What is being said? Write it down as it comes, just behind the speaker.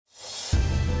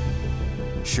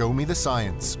Show Me the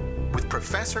Science with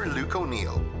Professor Luke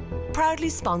O'Neill. Proudly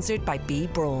sponsored by B.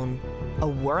 Braun, a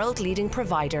world-leading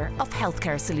provider of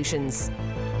healthcare solutions.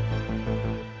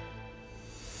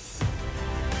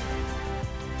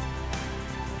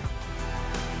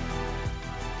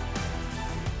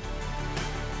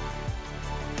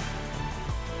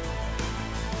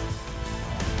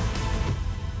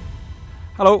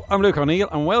 Hello, I'm Luke O'Neill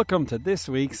and welcome to this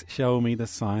week's Show Me the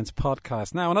Science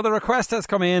podcast. Now, another request has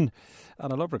come in,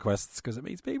 and I love requests because it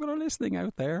means people are listening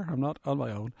out there. I'm not on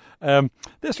my own.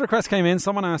 This request came in.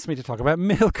 Someone asked me to talk about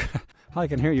milk. I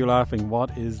can hear you laughing.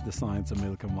 What is the science of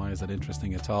milk and why is it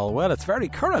interesting at all? Well, it's very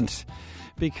current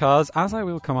because, as I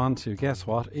will come on to, guess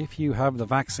what? If you have the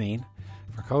vaccine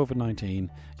for COVID-19,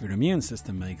 your immune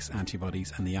system makes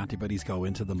antibodies, and the antibodies go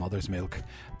into the mother's milk,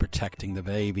 protecting the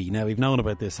baby. Now, we've known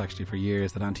about this actually for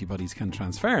years, that antibodies can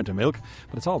transfer into milk,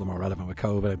 but it's all the more relevant with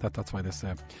COVID. That's why this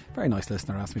very nice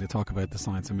listener asked me to talk about the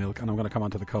science of milk, and I'm going to come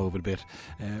on to the COVID bit.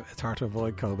 It's hard to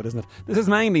avoid COVID, isn't it? This is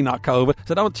mainly not COVID,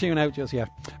 so don't tune out just yet,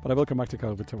 but I will come back to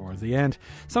COVID towards the end.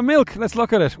 So milk, let's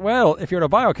look at it. Well, if you're a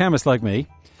biochemist like me,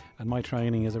 and my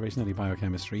training is originally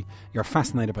biochemistry, you're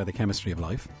fascinated by the chemistry of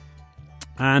life.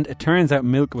 And it turns out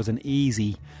milk was an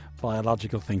easy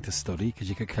biological thing to study because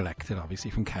you could collect it obviously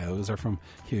from cows or from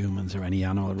humans or any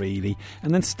animal really,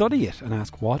 and then study it and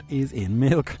ask what is in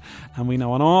milk. And we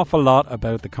know an awful lot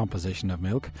about the composition of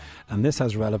milk, and this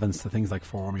has relevance to things like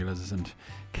formulas and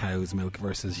cow's milk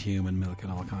versus human milk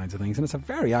and all kinds of things. And it's a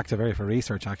very active area for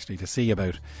research actually to see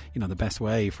about, the best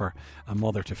way for a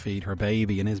mother to feed her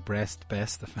baby. And is breast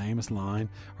best, the famous line,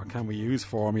 or can we use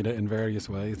formula in various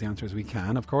ways? The answer is we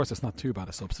can. Of course, it's not too bad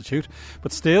a substitute,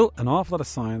 but still an awful lot of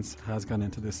science has gone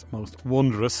into this most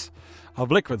wondrous of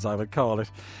liquids, I would call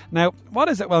it. Now, what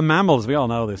is it? Well, mammals, we all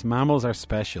know this. Mammals are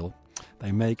special.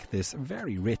 They make this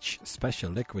very rich,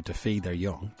 special liquid to feed their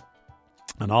young.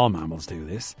 And all mammals do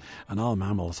this, and all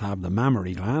mammals have the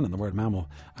mammary gland, and the word mammal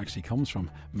actually comes from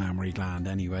mammary gland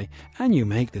anyway. And you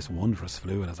make this wondrous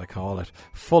fluid, as I call it,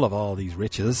 full of all these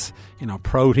riches,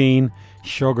 protein,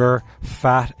 sugar,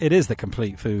 fat. It is the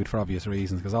complete food for obvious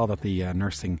reasons, because all that the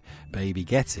nursing baby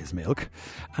gets is milk.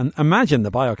 And imagine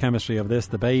the biochemistry of this.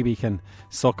 The baby can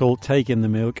suckle, take in the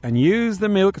milk, and use the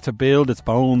milk to build its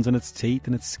bones and its teeth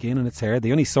and its skin and its hair.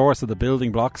 The only source of the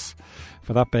building blocks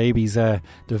for that baby's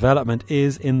development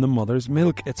is in the mother's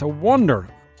milk. It's a wonder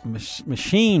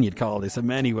machine, you'd call this, in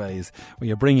many ways, where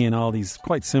you bring in all these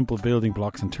quite simple building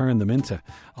blocks and turn them into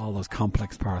all those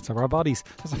complex parts of our bodies.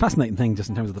 So it's a fascinating thing just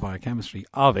in terms of the biochemistry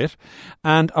of it.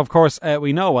 And of course,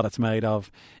 we know what it's made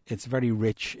of. It's very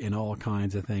rich in all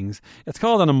kinds of things. It's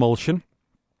called an emulsion.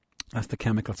 That's the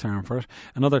chemical term for it.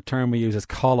 Another term we use is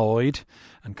colloid,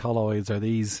 and colloids are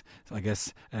these,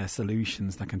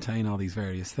 solutions that contain all these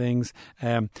various things.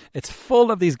 It's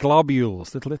full of these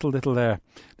globules, little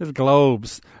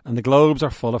globes, and the globes are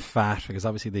full of fat because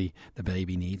obviously the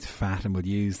baby needs fat and will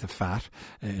use the fat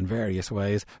in various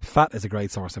ways. Fat is a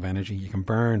great source of energy. You can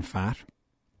burn fat,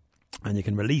 and you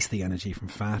can release the energy from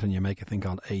fat, and you make a thing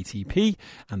called ATP,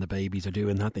 and the babies are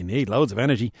doing that. They need loads of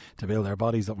energy to build their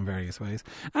bodies up in various ways.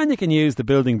 And you can use the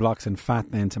building blocks in fat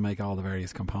then to make all the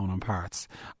various component parts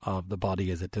of the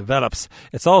body as it develops.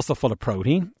 It's also full of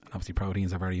protein. Obviously,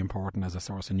 proteins are very important as a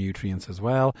source of nutrients as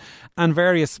well, and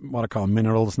various what I call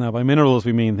minerals. Now, by minerals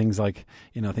we mean things like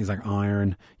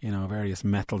iron. Various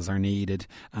metals are needed,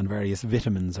 and various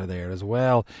vitamins are there as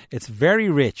well. It's very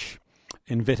rich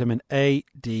in vitamin A,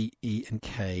 D, E and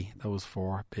K, those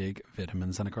four big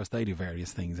vitamins. And of course they do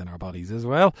various things in our bodies as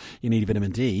well. You need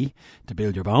vitamin D to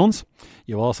build your bones.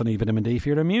 You also need vitamin D for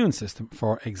your immune system,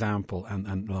 for example.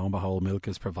 And lo and behold, milk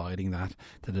is providing that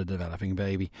to the developing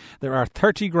baby. There are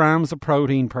 30 grams of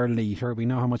protein per litre. We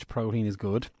know how much protein is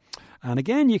good. And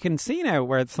again, you can see now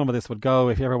where some of this would go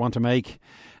if you ever want to make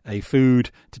a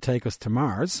food to take us to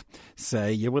Mars.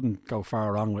 Say, you wouldn't go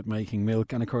far wrong with making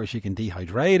milk. And of course, you can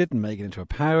dehydrate it and make it into a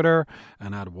powder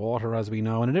and add water, as we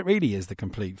know. And it really is the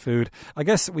complete food. I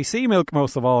guess we see milk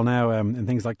most of all now in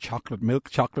things like chocolate. Milk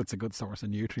chocolate's a good source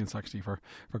of nutrients actually for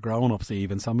grown-ups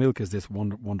even. So milk is this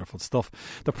wonderful stuff.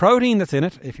 The protein that's in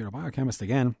it, if you're a biochemist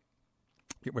again,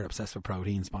 we're obsessed with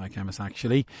proteins, biochemists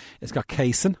actually. It's got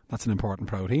casein, that's an important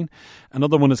protein.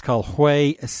 Another one is called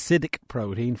whey acidic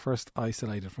protein, first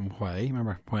isolated from whey.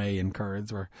 Remember, whey and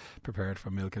curds were prepared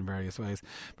from milk in various ways.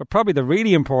 But probably the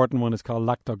really important one is called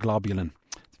lactoglobulin.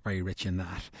 very rich in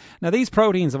that. Now, these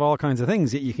proteins have all kinds of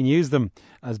things. You can use them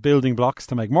as building blocks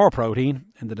to make more protein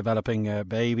in the developing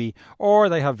baby, or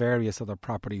they have various other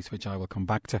properties, which I will come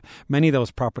back to. Many of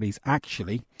those properties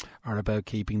actually are about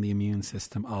keeping the immune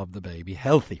system of the baby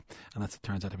healthy, and that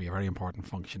turns out to be a very important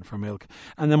function for milk.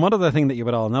 And then one other thing that you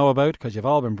would all know about, because you've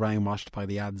all been brainwashed by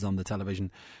the ads on the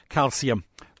television, calcium.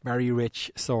 Very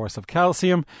rich source of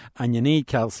calcium, and you need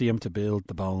calcium to build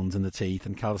the bones and the teeth,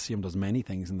 and calcium does many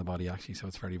things in the body actually, so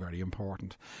it's very, very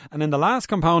important. And then the last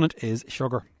component is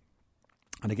sugar.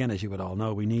 And again, as you would all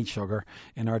know, we need sugar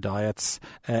in our diets.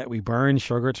 We burn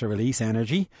sugar to release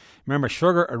energy. Remember,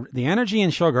 sugar, the energy in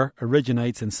sugar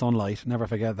originates in sunlight. Never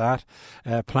forget that.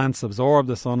 Plants absorb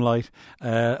the sunlight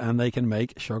and they can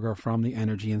make sugar from the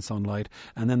energy in sunlight.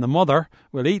 And then the mother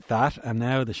will eat that, and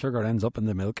now the sugar ends up in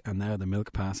the milk, and now the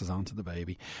milk passes on to the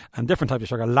baby. And different types of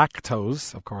sugar.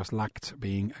 Lactose, of course, lact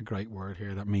being a great word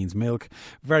here that means milk.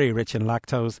 Very rich in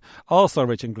lactose. Also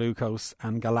rich in glucose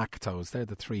and galactose. They're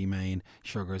the three main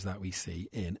sugars that we see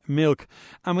in milk.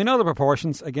 And we know the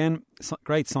proportions. Again,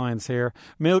 great science here.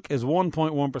 Milk is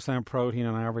 1.1% protein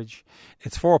on average.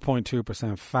 It's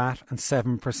 4.2% fat and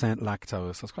 7%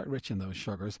 lactose. So it's quite rich in those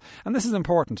sugars. And this is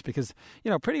important because,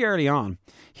 pretty early on,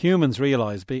 humans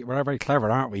realised, we're very clever,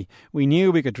 aren't we? We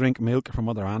knew we could drink milk from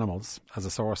other animals as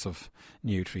a source of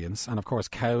nutrients. And of course,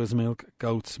 cow's milk,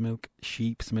 goat's milk,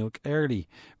 sheep's milk. Early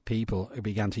people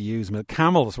began to use milk.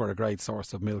 Camels were a great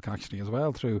source of milk actually as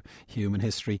well through human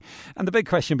history. And the big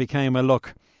question became, well,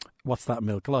 look, what's that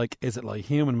milk like? Is it like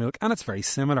human milk? And it's very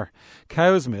similar.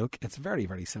 Cow's milk, it's very,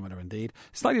 very similar indeed.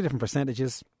 Slightly different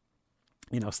percentages.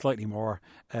 Slightly more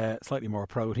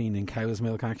protein in cow's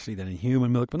milk actually than in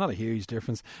human milk, but not a huge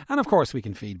difference. And of course, we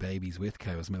can feed babies with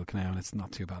cow's milk now, and it's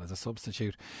not too bad as a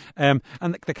substitute. And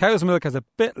the cow's milk has a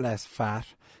bit less fat,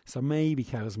 so maybe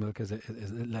cow's milk is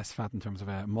less fat in terms of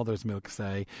mother's milk,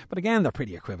 say. But again, they're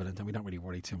pretty equivalent, and we don't really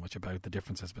worry too much about the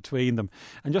differences between them.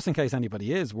 And just in case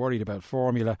anybody is worried about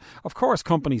formula, of course,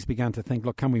 companies began to think,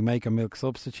 look, can we make a milk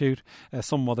substitute?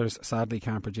 Some mothers sadly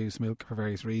can't produce milk for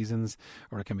various reasons,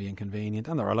 or it can be inconvenient.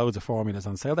 And there are loads of formulas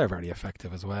on sale. They're very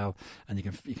effective as well, and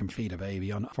you can feed a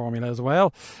baby on formula as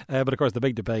well. But of course, the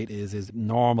big debate is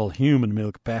normal human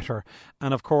milk better?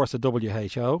 And of course, the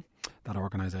WHO, that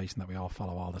organisation that we all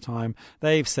follow all the time,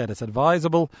 they've said it's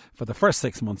advisable for the first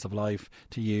 6 months of life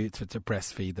to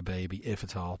breastfeed the baby if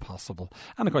at all possible.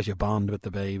 And of course, you bond with the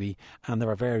baby, and there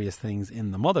are various things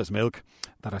in the mother's milk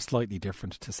that are slightly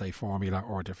different to, say, formula,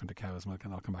 or different to cow's milk,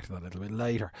 and I'll come back to that a little bit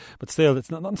later. But still, it's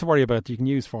nothing to worry about. You can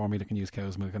use formula, you can use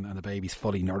cow's milk, and the baby's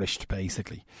fully nourished,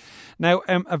 basically. Now,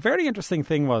 a very interesting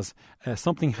thing was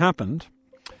something happened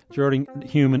during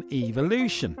human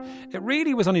evolution. It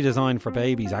really was only designed for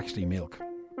babies, actually, milk.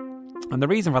 And the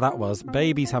reason for that was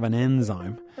babies have an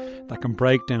enzyme that can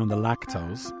break down the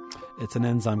lactose. It's an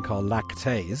enzyme called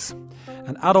lactase.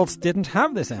 And adults didn't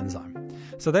have this enzyme.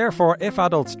 So therefore, if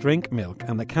adults drink milk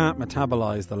and they can't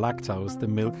metabolize the lactose, the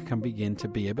milk can begin to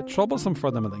be a bit troublesome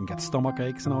for them, and they can get stomach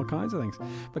aches and all kinds of things.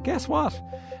 But guess what?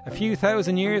 A few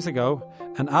thousand years ago,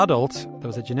 there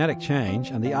was a genetic change,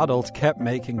 and the adults kept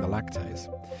making the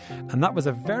lactase. And that was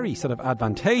a very sort of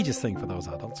advantageous thing for those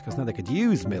adults, because now they could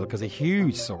use milk as a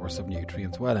huge source of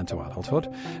nutrients well into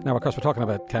adulthood. Now, of course, we're talking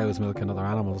about cow's milk and other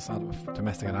animals,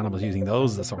 domesticated animals, using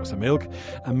those as a source of milk.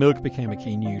 And milk became a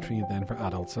key nutrient then for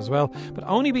adults as well. But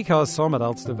only because some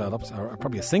adults developed, or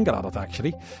probably a single adult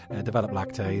actually, developed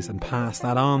lactase and passed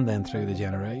that on then through the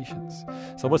generations.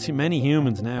 So many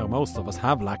humans now, most of us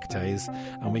have lactase,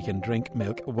 and we can drink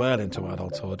milk well into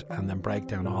adulthood and then break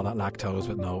down all that lactose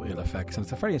with no ill effects. And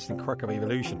it's a very interesting quirk of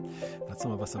evolution that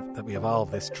some of us that we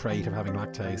evolved this trait of having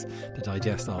lactase to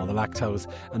digest all the lactose.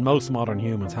 And most modern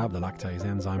humans have the lactase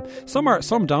enzyme.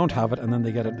 Some don't have it, and then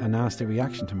they get a nasty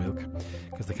reaction to milk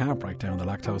because they can't break down the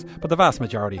lactose. But the vast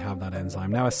majority have that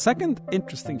enzyme. Now, a second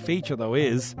interesting feature, though,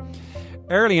 is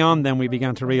early on then we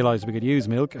began to realise we could use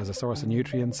milk as a source of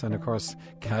nutrients, and of course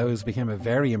cows became a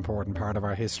very important part of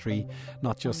our history,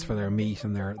 not just for their meat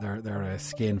and their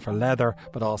skin for leather,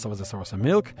 but also as a source of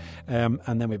milk. And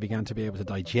then we began to be able to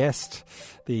digest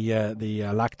the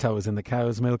lactose in the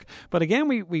cow's milk. But again,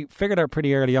 we figured out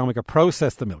pretty early on we could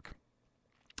process the milk,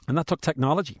 and that took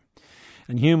technology.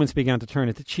 And humans began to turn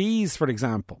it to cheese, for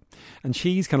example. And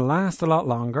cheese can last a lot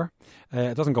longer.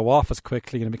 It doesn't go off as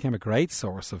quickly, and it became a great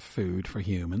source of food for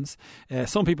humans.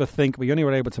 Some people think we only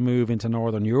were able to move into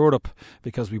Northern Europe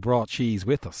because we brought cheese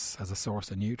with us as a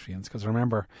source of nutrients. Because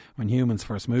remember, when humans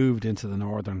first moved into the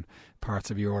northern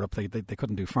parts of Europe, they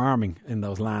couldn't do farming in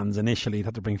those lands initially. They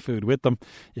had to bring food with them.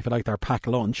 If you like, their packed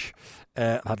lunch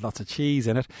had lots of cheese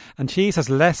in it. And cheese has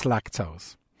less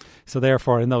lactose. So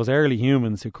therefore, in those early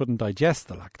humans who couldn't digest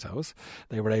the lactose,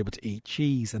 they were able to eat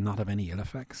cheese and not have any ill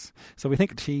effects. So we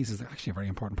think cheese is actually a very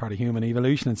important part of human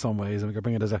evolution in some ways, and we could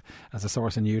bring it as a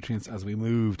source of nutrients as we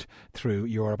moved through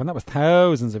Europe. And that was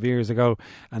thousands of years ago.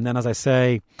 And then, as I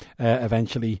say,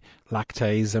 eventually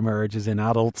lactase emerges in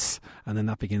adults, and then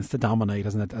that begins to dominate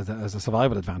as a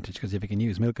survival advantage, because if you can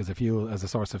use milk as a fuel, as a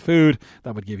source of food,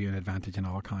 that would give you an advantage in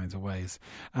all kinds of ways.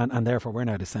 And therefore, we're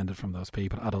now descended from those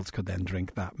people. Adults could then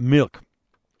drink that milk.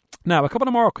 Now, a couple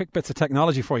of more quick bits of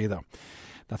technology for you, though.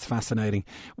 That's fascinating.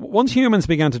 Once humans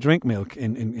began to drink milk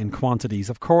in quantities,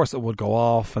 of course it would go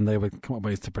off, and they would come up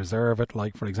with ways to preserve it,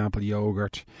 like, for example,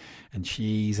 yogurt and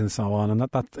cheese and so on. And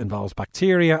that involves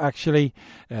bacteria, actually.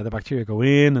 The bacteria go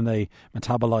in and they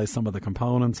metabolize some of the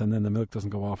components, and then the milk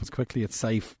doesn't go off as quickly. It's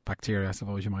safe bacteria, I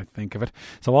suppose you might think of it.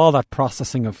 So all that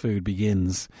processing of food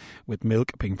begins with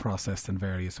milk being processed in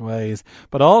various ways.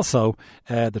 But also,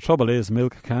 the trouble is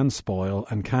milk can spoil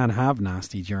and can have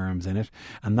nasty germs in it,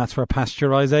 and that's where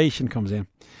pasteurization comes in.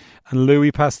 And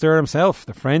Louis Pasteur himself,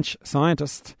 the French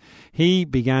scientist, he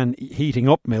began heating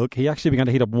up milk. He actually began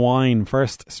to heat up wine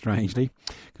first, strangely,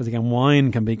 because again,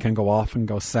 wine can go off and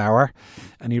go sour.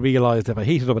 And he realised if I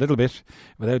heat it up a little bit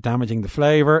without damaging the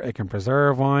flavour, it can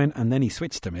preserve wine. And then he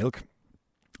switched to milk.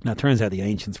 Now, it turns out the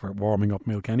ancients were warming up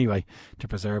milk anyway to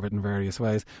preserve it in various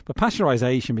ways. But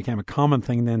pasteurisation became a common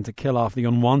thing then to kill off the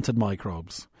unwanted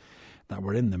microbes that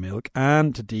were in the milk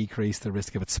and to decrease the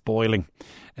risk of it spoiling.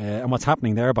 And what's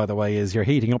happening there, by the way, is you're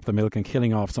heating up the milk and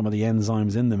killing off some of the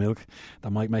enzymes in the milk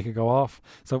that might make it go off.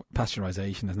 So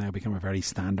pasteurisation has now become a very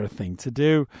standard thing to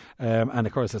do. And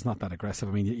of course, it's not that aggressive.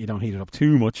 I mean, you don't heat it up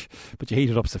too much, but you heat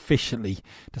it up sufficiently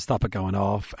to stop it going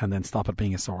off and then stop it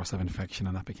being a source of infection.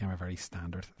 And that became a very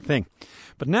standard thing.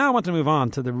 But now I want to move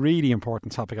on to the really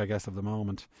important topic, I guess, of the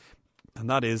moment. And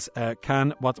that is,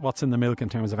 what's in the milk in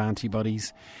terms of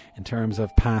antibodies, in terms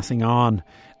of passing on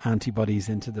antibodies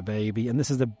into the baby. And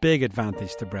this is a big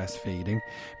advantage to breastfeeding,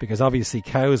 because obviously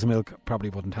cow's milk probably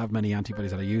wouldn't have many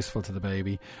antibodies that are useful to the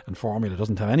baby, and formula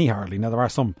doesn't have any hardly. Now, there are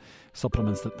some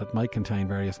supplements that might contain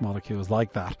various molecules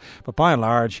like that, but by and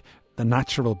large, the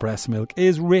natural breast milk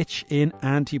is rich in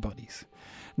antibodies.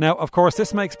 Now, of course,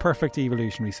 this makes perfect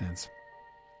evolutionary sense,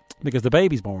 because the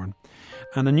baby's born,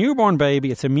 and a newborn baby,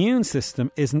 its immune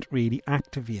system isn't really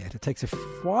active yet. It takes a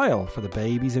while for the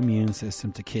baby's immune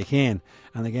system to kick in.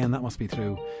 And again, that must be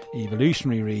through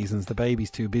evolutionary reasons. The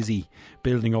baby's too busy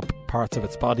building up parts of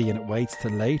its body, and it waits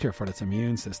till later for its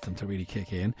immune system to really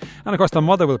kick in. And of course, the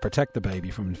mother will protect the baby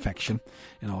from infection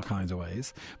in all kinds of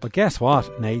ways. But guess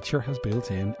what? Nature has built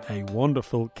in a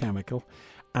wonderful chemical,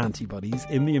 antibodies,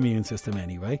 in the immune system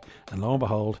anyway, and lo and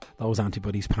behold, those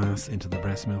antibodies pass into the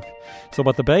breast milk. So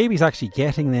what the baby's actually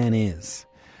getting then is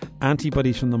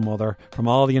antibodies from the mother from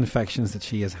all the infections that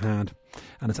she has had,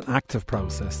 and it's an active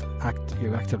process.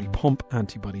 You actively pump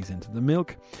antibodies into the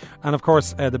milk. And of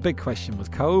course, the big question was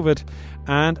COVID,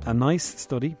 and a nice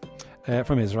study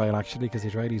from Israel, actually, because the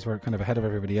Israelis were kind of ahead of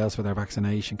everybody else with their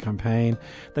vaccination campaign.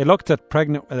 They looked at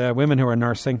pregnant women who were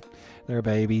nursing their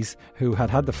babies who had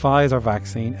the Pfizer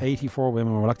vaccine. 84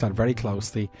 women were looked at very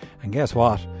closely, and guess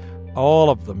what? All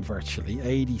of them, virtually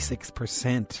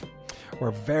 86%,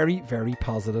 were very, very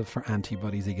positive for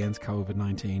antibodies against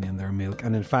COVID-19 in their milk.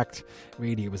 And in fact,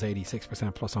 really, it was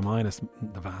 86% plus or minus.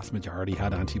 The vast majority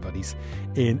had antibodies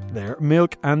in their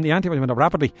milk, and the antibodies went up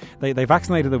rapidly. They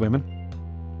vaccinated the women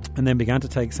and then began to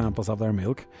take samples of their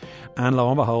milk, and lo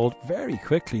and behold, very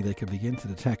quickly they could begin to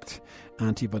detect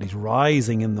antibodies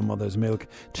rising in the mother's milk.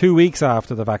 2 weeks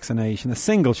after the vaccination, a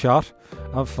single shot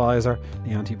of Pfizer,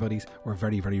 the antibodies were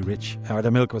very, very rich, or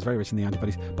the milk was very rich in the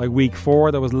antibodies. By week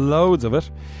 4, there was loads of it,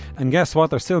 and guess what?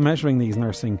 They're still measuring these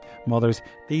nursing mothers.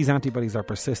 These antibodies are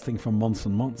persisting for months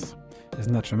and months.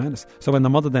 Isn't that tremendous? So when the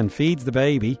mother then feeds the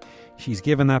baby, she's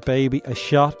given that baby a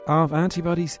shot of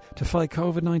antibodies to fight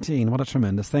COVID-19. What a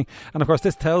tremendous thing. And of course,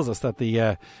 this tells us that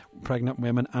the pregnant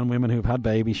women and women who've had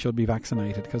babies should be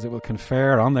vaccinated, because it will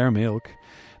confer on their milk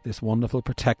this wonderful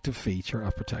protective feature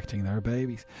of protecting their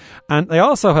babies. And they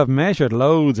also have measured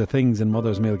loads of things in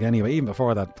mother's milk anyway. Even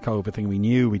before that COVID thing, we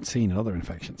knew we'd seen in other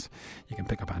infections. You can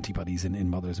pick up antibodies in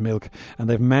mother's milk. And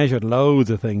they've measured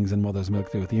loads of things in mother's milk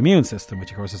to do with the immune system,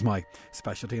 which of course is my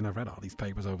specialty, and I've read all these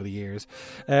papers over the years.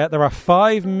 There are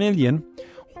 5 million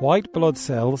white blood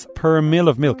cells per mil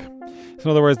of milk. So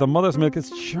in other words, the mother's milk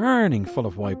is churning full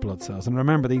of white blood cells. And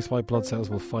remember, these white blood cells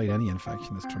will fight any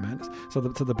infection. It's tremendous. So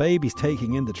the baby's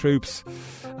taking in the troops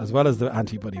as well as the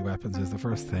antibody weapons is the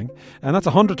first thing. And that's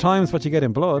 100 times what you get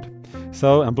in blood.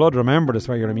 So, and blood, remember, is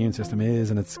where your immune system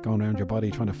is, and it's going around your body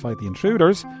trying to fight the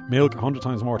intruders. Milk, 100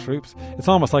 times more troops. It's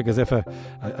almost like as if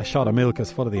a shot of milk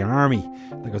is full of the army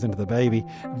that goes into the baby.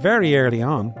 Very early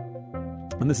on,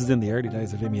 and this is in the early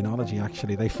days of immunology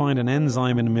actually, they find an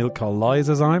enzyme in milk called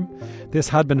lysozyme. This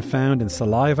had been found in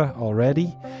saliva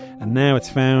already, and now it's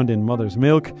found in mother's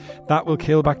milk. That will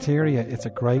kill bacteria. It's a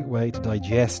great way to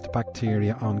digest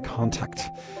bacteria on contact.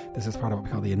 This is part of what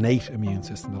we call the innate immune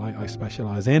system that I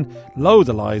specialise in. Loads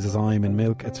of lysozyme in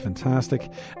milk. It's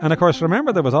fantastic. And of course,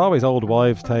 remember, there was always old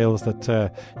wives' tales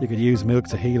that you could use milk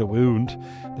to heal a wound.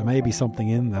 There may be something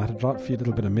in that. A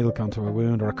little bit of milk onto a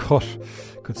wound or a cut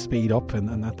could speed up,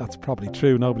 and that's probably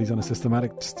true. Nobody's done a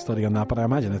systematic study on that, but I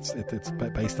imagine it's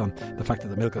based on the fact that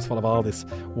the milk is full of all this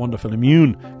wonderful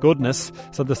immune goodness.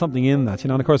 So there's something in that,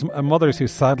 And of course, mothers who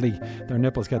sadly their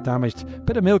nipples get damaged, a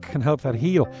bit of milk can help that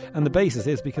heal. And the basis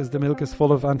is because the milk is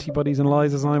full of antibodies and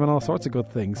lysozyme and all sorts of good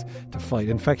things to fight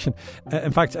infection.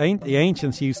 In fact, the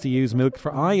ancients used to use milk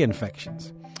for eye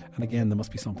infections. And again, there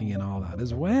must be something in all that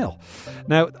as well.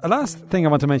 Now, the last thing I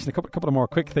want to mention, a couple of more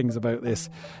quick things about this.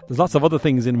 There's lots of other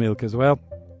things in milk as well.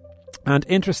 And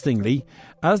interestingly,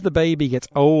 as the baby gets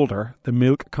older, the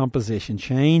milk composition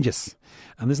changes.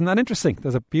 And isn't that interesting?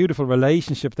 There's a beautiful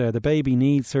relationship there. The baby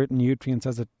needs certain nutrients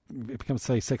as it becomes,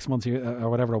 say, 6 months or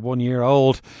whatever, 1 year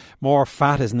old. More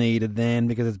fat is needed then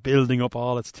because it's building up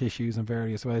all its tissues in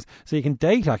various ways. So you can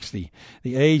date, actually,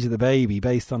 the age of the baby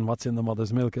based on what's in the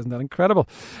mother's milk. Isn't that incredible?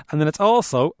 And then it's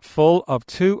also full of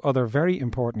two other very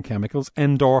important chemicals,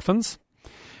 endorphins.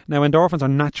 Now, endorphins are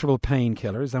natural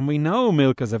painkillers, and we know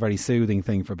milk is a very soothing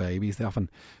thing for babies. They often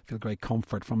feel great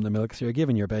comfort from the milk, so you're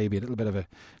giving your baby a little bit of a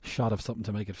shot of something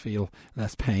to make it feel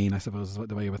less pain, I suppose is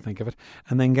the way you would think of it.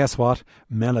 And then guess what?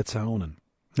 Melatonin.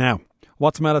 Now,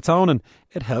 what's melatonin?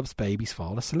 It helps babies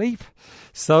fall asleep.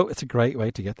 So it's a great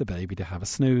way to get the baby to have a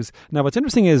snooze. Now, what's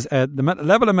interesting is the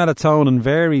level of melatonin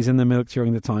varies in the milk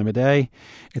during the time of day.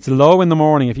 It's low in the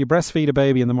morning. If you breastfeed a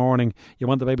baby in the morning, you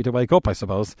want the baby to wake up, I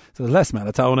suppose. So there's less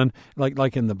melatonin,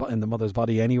 like in the mother's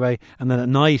body anyway. And then at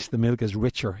night, the milk is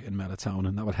richer in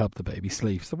melatonin. That will help the baby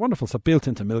sleep. So wonderful. So built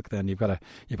into milk, then you've got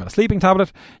a sleeping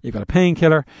tablet, you've got a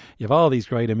painkiller, you have all these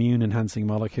great immune-enhancing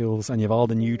molecules, and you have all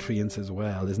the nutrients as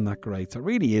well. Isn't that great? So it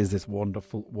really is this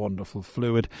wonderful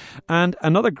fluid. And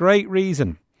another great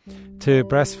reason to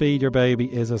breastfeed your baby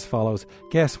is as follows.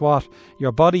 Guess what?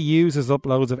 Your body uses up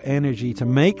loads of energy to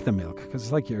make the milk, because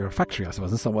it's like you're a factory, I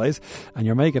suppose, in some ways, and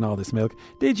you're making all this milk.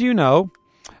 Did you know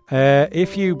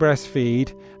if you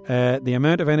breastfeed, the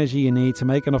amount of energy you need to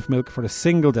make enough milk for a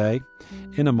single day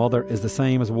in a mother is the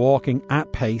same as walking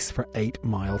at pace for 8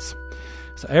 miles.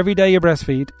 So every day you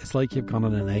breastfeed, it's like you've gone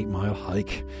on an 8-mile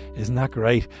hike. Isn't that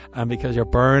great? And because you're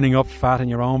burning up fat in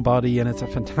your own body, and it's a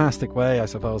fantastic way, I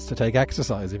suppose, to take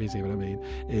exercise, if you see what I mean,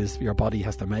 is your body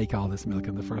has to make all this milk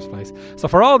in the first place. So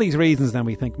for all these reasons, then,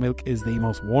 we think milk is the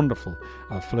most wonderful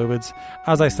of fluids.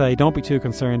 As I say, don't be too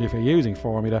concerned if you're using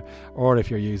formula or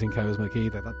if you're using cow's milk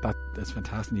either. That is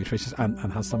fantastic, nutritious, and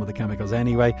has some of the chemicals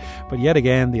anyway. But yet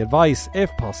again, the advice,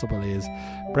 if possible, is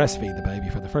breastfeed the baby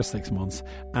for the first 6 months,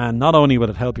 and not only will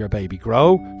it help your baby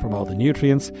grow from all the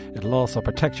nutrients, it'll also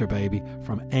protect your baby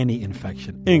from any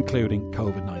infection, including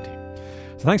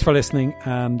COVID-19. So thanks for listening,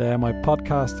 and my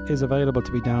podcast is available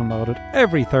to be downloaded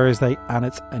every Thursday, and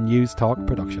it's a News Talk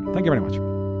production. Thank you very much.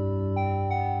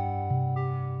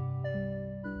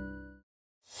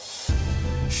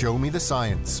 Show Me the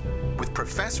Science with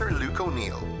Professor Luke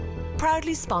O'Neill.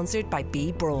 Proudly sponsored by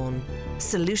B. Braun,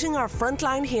 saluting our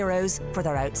frontline heroes for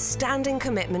their outstanding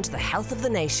commitment to the health of the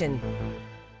nation.